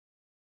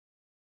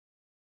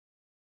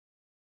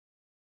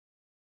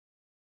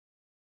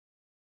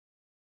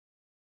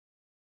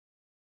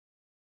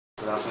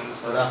Good afternoon,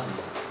 sir. Good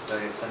afternoon. So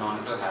it's an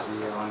honor to have you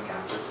here on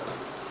campus, sir.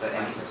 So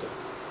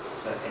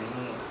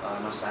any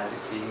nostalgic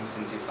feelings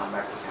since you've come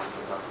back to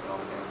campus after a long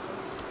time, sir?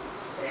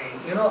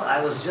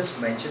 I was just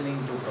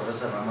mentioning to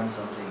Professor Raman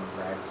something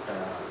that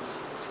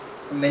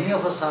many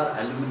of us are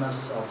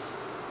alumnus of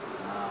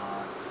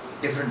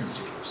different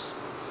institutes.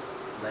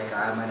 Like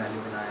I am an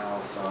alumni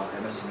of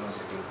MS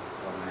University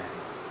for my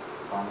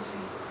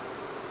pharmacy.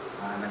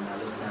 I am an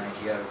alumni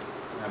here.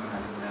 I am an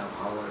alumni of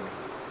Harvard.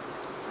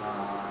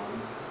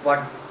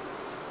 But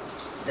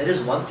there is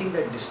one thing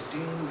that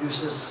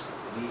distinguishes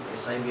the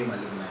SIBM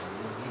alumni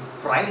is the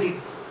pride it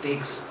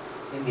takes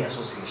in the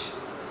association.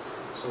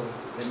 So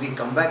when we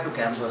come back to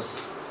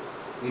campus,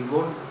 we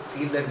don't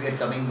feel that we are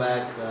coming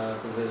back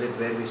to visit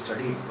where we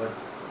studied, but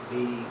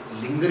the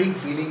lingering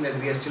feeling that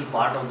we are still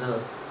part of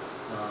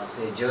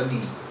the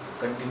journey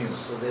continues.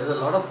 So there is a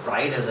lot of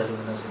pride as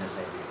alumnus in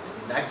SIBM. I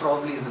think that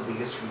probably is the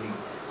biggest feeling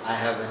I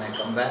have when I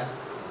come back.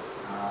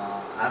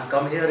 I've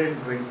come here in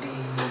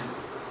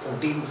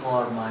 2014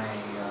 for my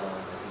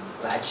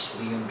batch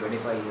reunion,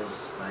 25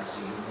 years batch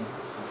reunion.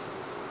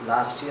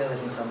 Last year, I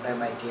think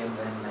sometime I came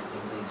when I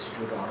think the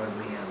institute honored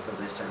me as the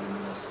best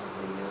alumnus of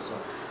the year. So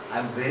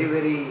I'm very,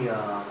 very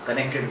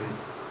connected with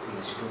the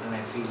institute, and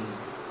I feel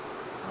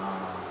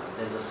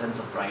there is a sense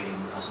of pride in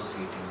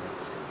associating with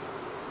this area.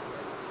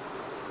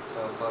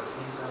 So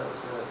firstly, sir,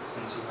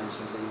 since you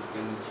mentioned, so you've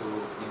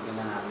been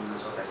an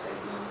alumnus of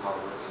SIBM,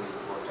 Harvard, so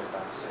you've worked at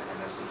Baxter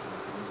and MSD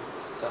Philippines.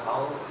 So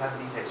how have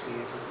these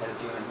experiences helped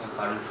you in your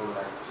current role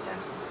at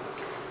Janssen?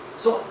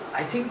 So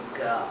I think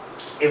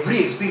every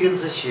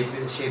experience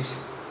shapes you.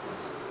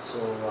 So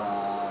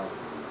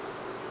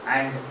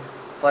and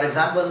for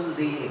example,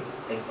 the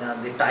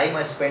time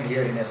I spent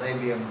here in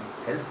SIBM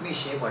helped me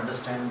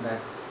understand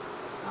that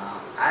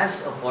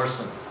as a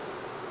person,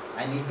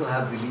 I need to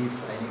have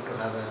belief, I need to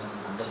have an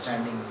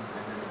understanding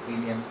and an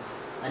opinion.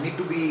 I need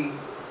to be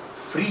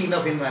free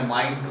enough in my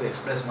mind to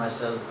express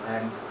myself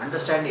and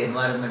understand the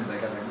environment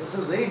better. And this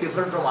is very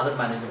different from other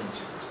management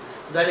institutes.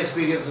 That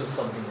experience is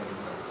something that it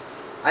does.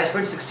 I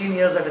spent 16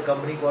 years at a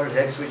company called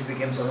Hex, which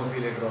became Sanofi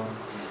later on.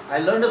 I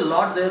learned a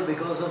lot there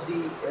because of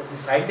the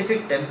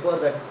scientific temper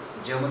that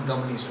German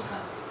company used to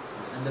have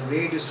and the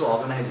way it used to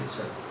organize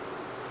itself.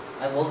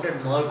 I worked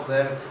at Merck,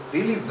 where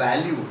really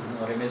value,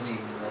 or MSD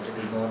as it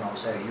is known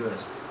outside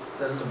US,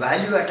 the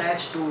value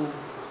attached to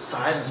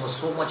science was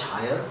so much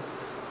higher.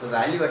 The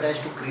value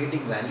attached to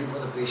creating value for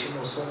the patient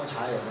was so much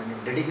higher, and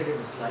it dedicated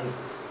its life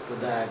to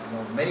that.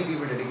 Many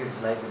people dedicated its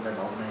life in that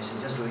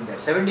organization just doing that.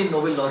 17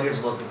 Nobel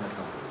laureates worked in that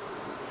company.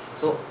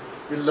 So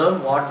you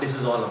learn what this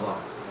is all about.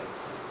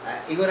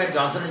 Even at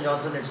Johnson &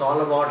 Johnson, it's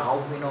all about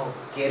how,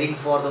 caring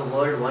for the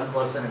world one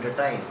person at a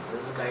time.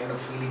 This is the kind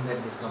of feeling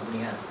that this company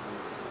has.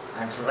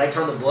 And right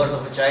from the birth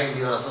of a child,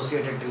 you are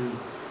associated till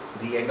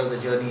the end of the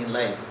journey in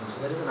life.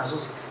 So there is an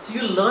association. So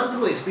you learn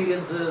through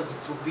experiences,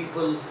 through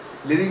people,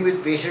 living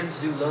with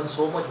patients. You learn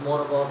so much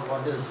more about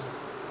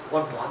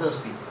what bothers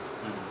people.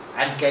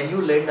 And can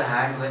you lend a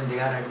hand when they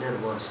are at their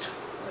worst,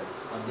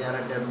 or they are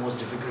at their most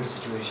difficult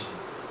situation?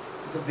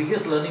 It's the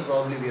biggest learning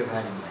probably we have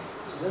had in life.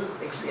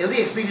 So every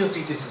experience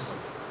teaches you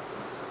something.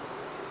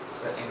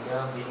 So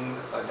India being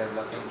a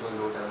developing to a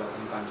low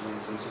developing country,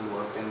 and since you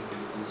worked in the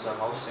Philippines, so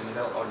how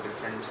similar or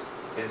different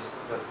is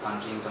the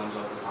country in terms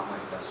of the pharma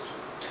industry?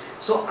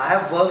 So I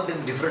have worked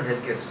in different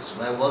healthcare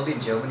systems. I worked in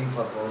Germany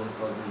for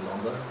probably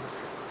longer,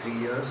 3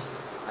 years.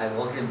 I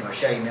worked in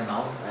Russia in and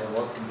out. I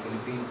worked in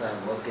Philippines. I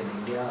worked in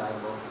India. I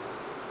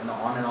worked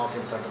on and off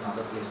in certain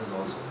other places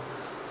also.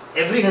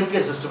 Every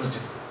healthcare system is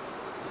different.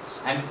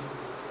 And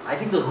I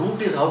think the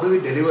root is how do we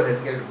deliver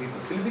healthcare to people.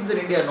 Philippines and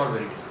India are not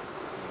very different.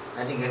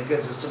 I think healthcare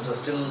systems are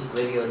still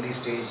very early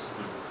stage.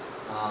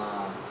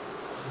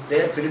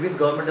 Their Philippines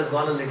government has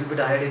gone a little bit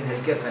ahead in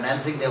healthcare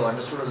financing. They have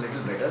understood a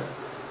little better.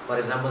 For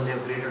example, they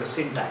have created a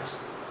sin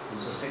tax.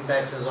 So sin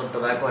tax is on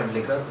tobacco and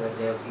liquor, where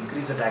they have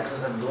increased the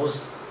taxes, and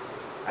those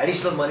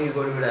additional money is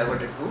going to be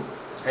diverted to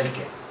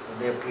healthcare. So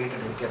they have created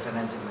healthcare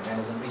financing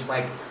mechanism, which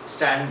might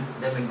stand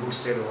them in good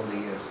stead over the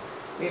years.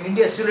 In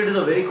India, still it is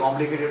a very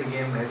complicated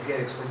game. Healthcare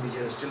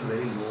expenditure is still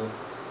very low.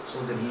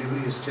 So the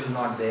delivery is still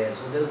not there.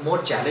 So there is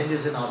more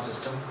challenges in our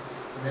system,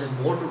 and there is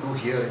more to do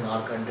here in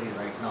our country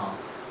right now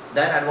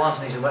than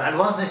advanced nations. But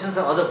advanced nations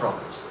have other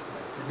problems.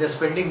 They are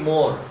spending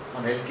more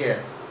on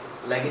healthcare.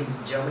 Like in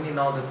Germany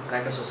now, the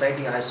kind of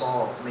society I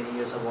saw many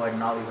years ago and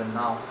now even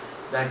now,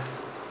 that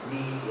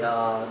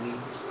the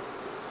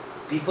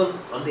people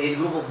on the age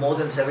group of more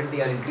than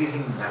 70 are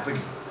increasing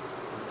rapidly.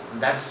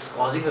 And that's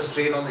causing a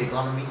strain on the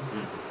economy,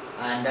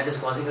 and that is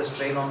causing a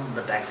strain on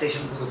the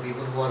taxation to the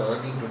people who are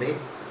earning today.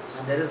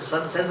 And there is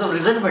some sense of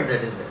resentment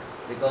that is there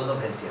because of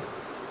healthcare.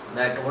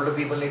 That older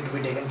people need to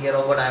be taken care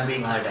of, but I am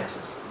paying higher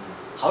taxes.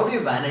 How do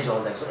you manage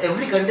all that? So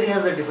every country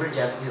has their different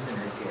challenges in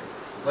healthcare.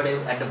 But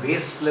at the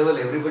base level,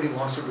 everybody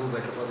wants to do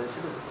better for their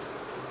citizens.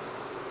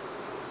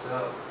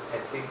 So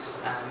ethics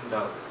and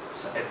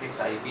ethics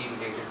IP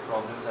related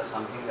problems are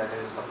something that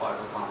is a part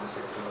of pharma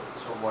sector.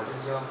 So what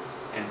is your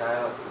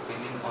entire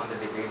opinion on the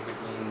debate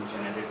between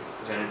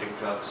genetic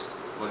drugs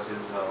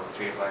versus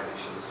trade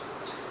violations?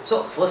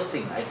 So first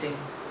thing, I think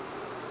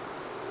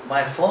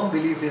my firm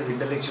belief is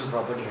intellectual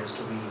property has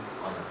to be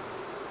honored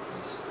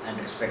Yes. and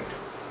respected.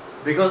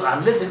 Because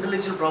unless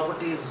intellectual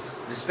property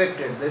is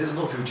respected, there is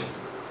no future.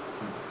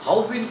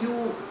 How will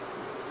you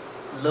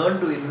learn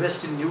to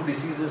invest in new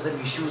diseases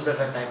and issues that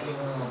are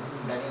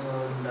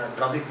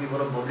troubling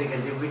people on public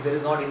health if there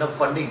is not enough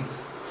funding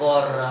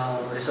for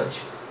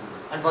research?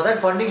 And for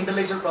that funding,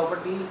 intellectual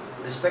property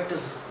respect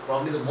is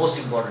probably the most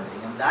important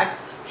thing, and that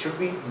should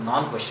be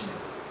non-questionable.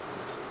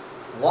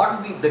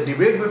 The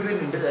debate between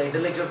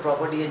intellectual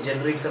property and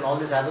generics and all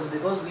this happens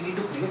because we need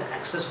to create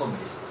access for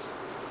medicines.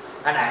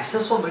 And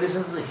access for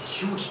medicines is a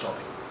huge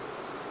topic.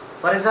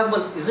 For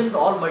example, isn't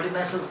all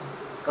multinationals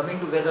coming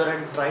together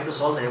and trying to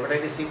solve the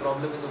hepatitis C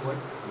problem in the world?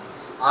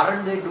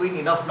 Aren't they doing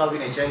enough now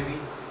in HIV?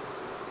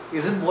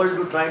 Isn't world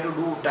to try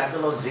to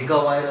tackle on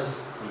Zika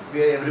virus,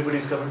 where everybody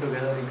is coming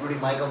together,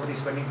 including my company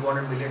spending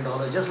 $200 million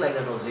just like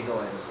that on Zika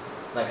virus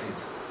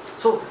vaccines.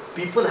 So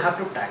people have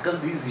to tackle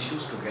these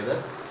issues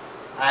together,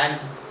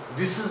 and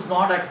this is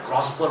not at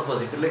cross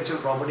purpose. Intellectual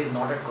property is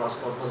not at cross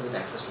purpose with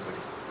access to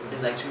medicines. It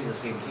is actually the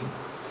same thing.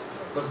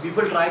 But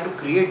people try to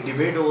create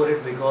debate over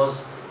it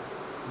because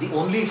the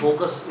only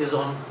focus is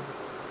on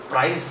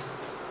price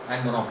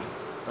and monopoly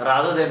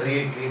rather than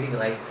creating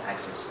right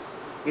access.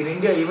 In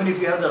India, even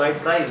if you have the right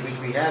price, which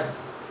we have,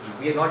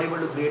 we are not able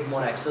to create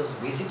more access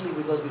basically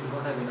because we do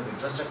not have enough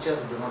infrastructure,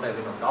 we do not have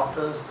enough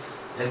doctors,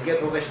 healthcare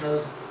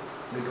professionals,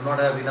 we do not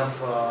have enough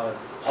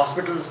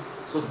hospitals.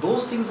 So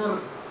those things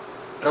are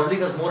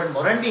troubling us more and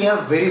more, and we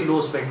have very low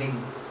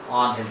spending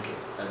on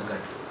healthcare as a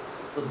country.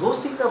 So those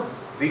things are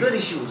bigger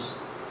issues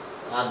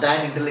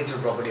than intellectual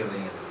property or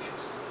any other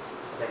issues.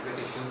 So like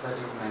the issues that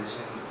you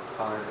mentioned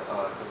are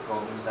the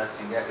problems that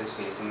India is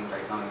facing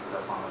right now in the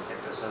pharma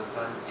sector. So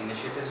the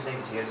initiatives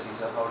like GST,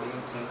 so how do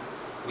you think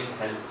will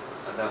help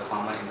the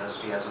pharma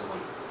industry as a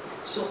whole?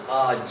 So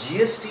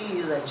GST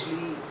is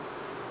actually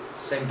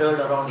centered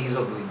around ease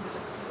of doing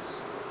business.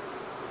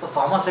 For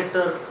pharma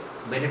sector,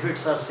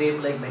 benefits are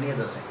same like many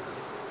other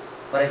sectors.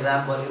 For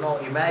example,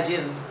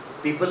 imagine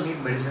people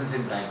need medicines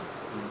in time,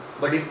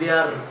 but if they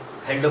are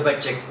held up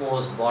at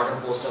checkpost, border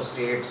post of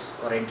states,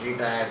 or entry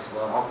tax,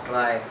 or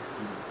octroi,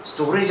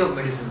 storage of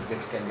medicines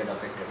can get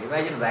affected.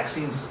 Imagine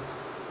vaccines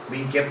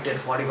being kept at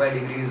 45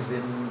 degrees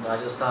in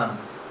Rajasthan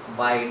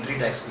by entry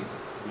tax people.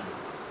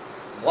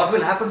 What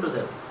will happen to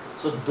them?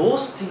 So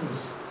those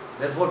things,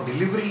 therefore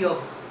delivery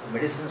of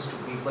medicines to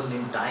people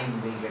in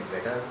time will get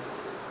better.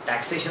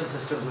 Taxation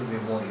systems will be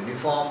more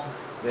uniform.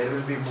 There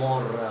will be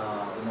more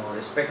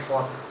respect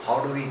for how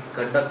do we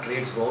conduct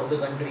trades throughout the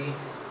country.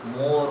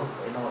 More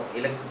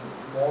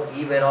more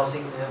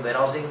e-warehousing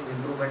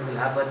improvement will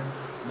happen.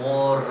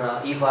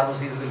 More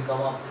e-pharmacies will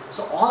come up.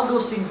 So all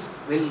those things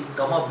will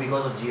come up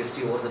because of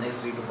GST over the next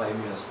 3 to 5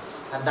 years.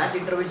 And that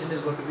intervention is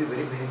going to be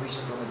very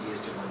beneficial from a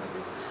GST point of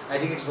view. I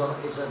think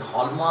it's a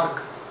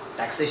hallmark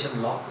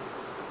taxation law.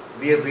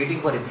 We are waiting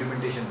for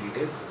implementation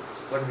details,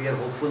 but we are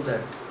hopeful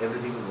that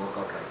everything will work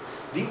out right.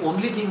 The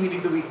only thing we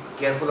need to be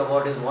careful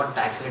about is what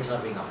tax rates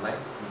are being applied.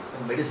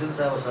 Medicines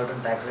have a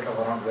certain tax rate of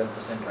around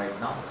 12% right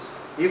now.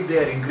 If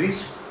they are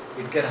increased,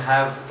 it can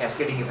have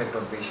cascading effect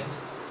on patients.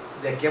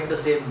 If they are kept the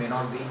same, may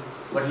not be.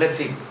 But let's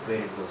see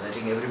where it goes. I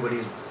think everybody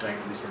is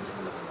trying to be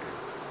sensible about it.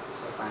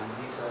 So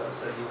finally,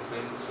 sir, you've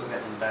been through the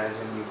entire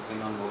journey, you've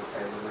been on both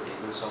sides of the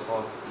table. So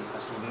for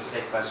students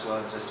like us who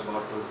are just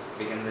about to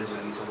begin the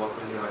journey, so what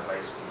will your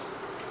advice be?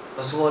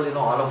 First of all,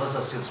 all of us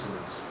are still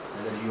students,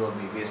 whether you or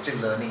me. We are still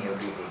learning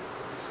every day.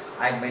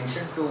 I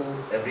mentioned to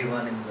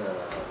everyone in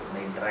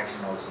the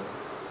interaction also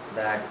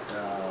that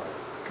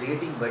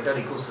creating better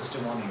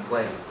ecosystem on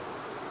inquiry,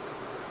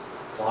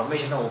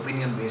 formation of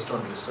opinion based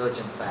on research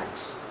and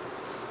facts,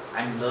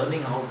 and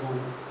learning how to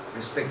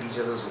respect each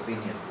other's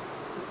opinion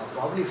are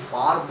probably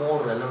far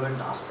more relevant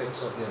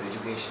aspects of your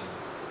education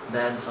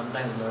than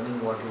sometimes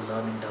learning what you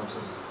learn in terms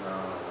of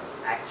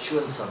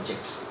actual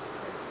subjects.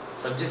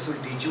 Subjects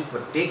will teach you,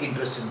 but take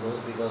interest in those,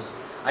 because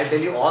I'll tell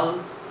you, all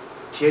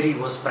theory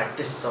was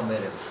practiced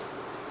somewhere else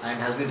and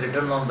has been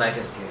written on back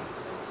as theory.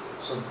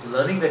 So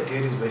learning that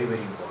theory is very,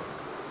 very important.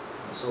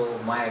 So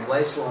my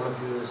advice to all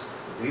of you is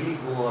really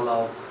go all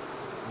out,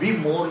 be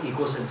more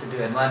eco-sensitive,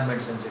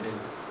 environment sensitive,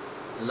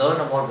 learn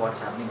about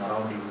what's happening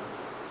around you.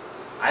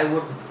 I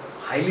would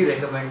highly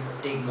recommend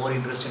take more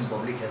interest in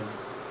public health.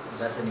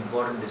 That's an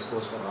important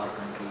discourse for our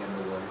country and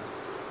the world.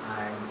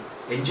 And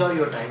enjoy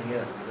your time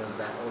here, because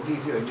that only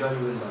if you enjoy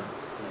you will learn.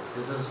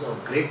 This is a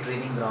great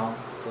training ground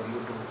for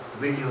you to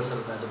build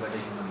yourself as a better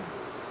human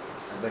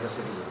being, better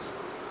citizens,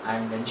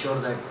 and ensure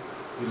that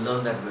you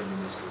learn that well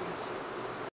in these 2 years.